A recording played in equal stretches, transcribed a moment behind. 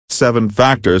7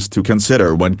 factors to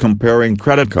consider when comparing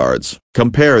credit cards.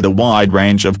 Compare the wide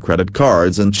range of credit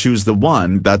cards and choose the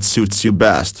one that suits you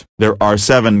best. There are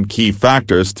 7 key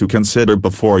factors to consider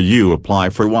before you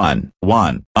apply for one.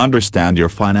 1. Understand your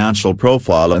financial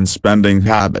profile and spending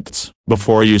habits.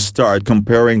 Before you start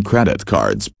comparing credit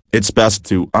cards, it's best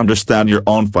to understand your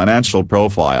own financial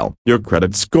profile. Your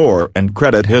credit score and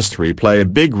credit history play a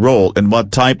big role in what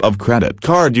type of credit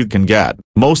card you can get.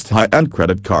 Most high-end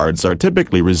credit cards are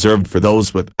typically reserved for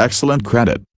those with excellent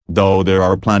credit, though there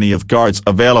are plenty of cards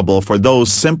available for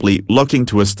those simply looking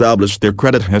to establish their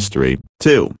credit history.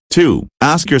 2.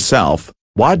 Ask yourself,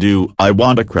 why do I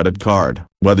want a credit card?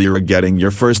 Whether you're getting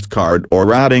your first card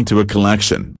or adding to a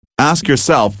collection, ask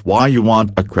yourself why you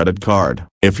want a credit card.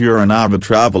 If you're an avid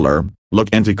traveler, look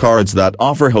into cards that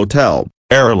offer hotel,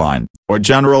 airline, or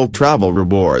general travel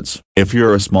rewards. If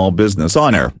you're a small business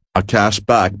owner, a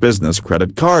cashback business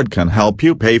credit card can help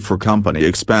you pay for company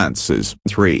expenses.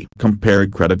 3. Compare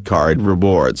credit card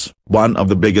rewards. One of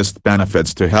the biggest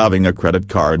benefits to having a credit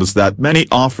card is that many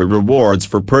offer rewards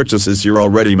for purchases you're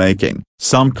already making.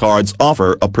 Some cards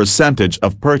offer a percentage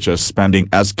of purchase spending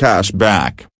as cash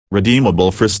back,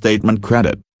 redeemable for statement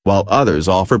credit, while others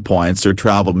offer points or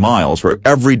travel miles for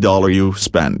every dollar you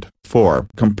spend. 4.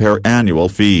 Compare annual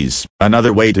fees.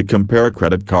 Another way to compare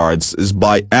credit cards is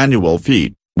by annual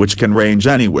fee, which can range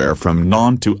anywhere from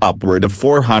none to upward of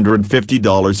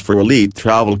 $450 for elite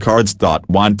travel cards.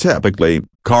 1. Typically,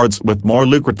 cards with more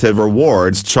lucrative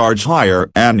rewards charge higher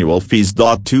annual fees.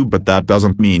 2. But that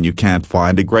doesn't mean you can't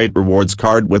find a great rewards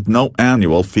card with no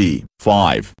annual fee.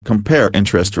 5. Compare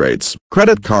interest rates.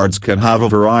 Credit cards can have a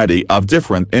variety of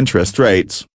different interest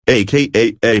rates,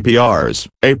 aka APRs.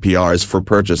 APRs for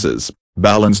purchases,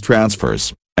 balance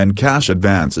transfers, and cash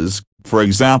advances, for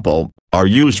example, are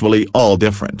usually all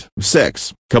different.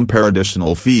 6. Compare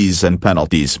additional fees and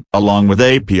penalties. Along with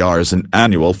APRs and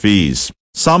annual fees,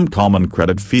 some common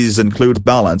credit fees include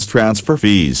balance transfer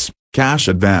fees, cash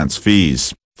advance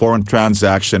fees, foreign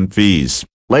transaction fees,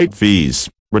 late fees,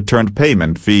 returned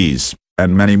payment fees,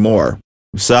 and many more.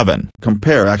 7.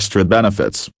 Compare extra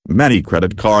benefits. Many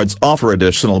credit cards offer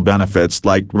additional benefits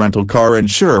like rental car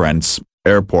insurance,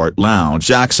 airport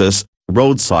lounge access,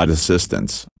 roadside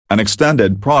assistance, and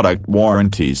extended product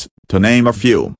warranties, to name a few.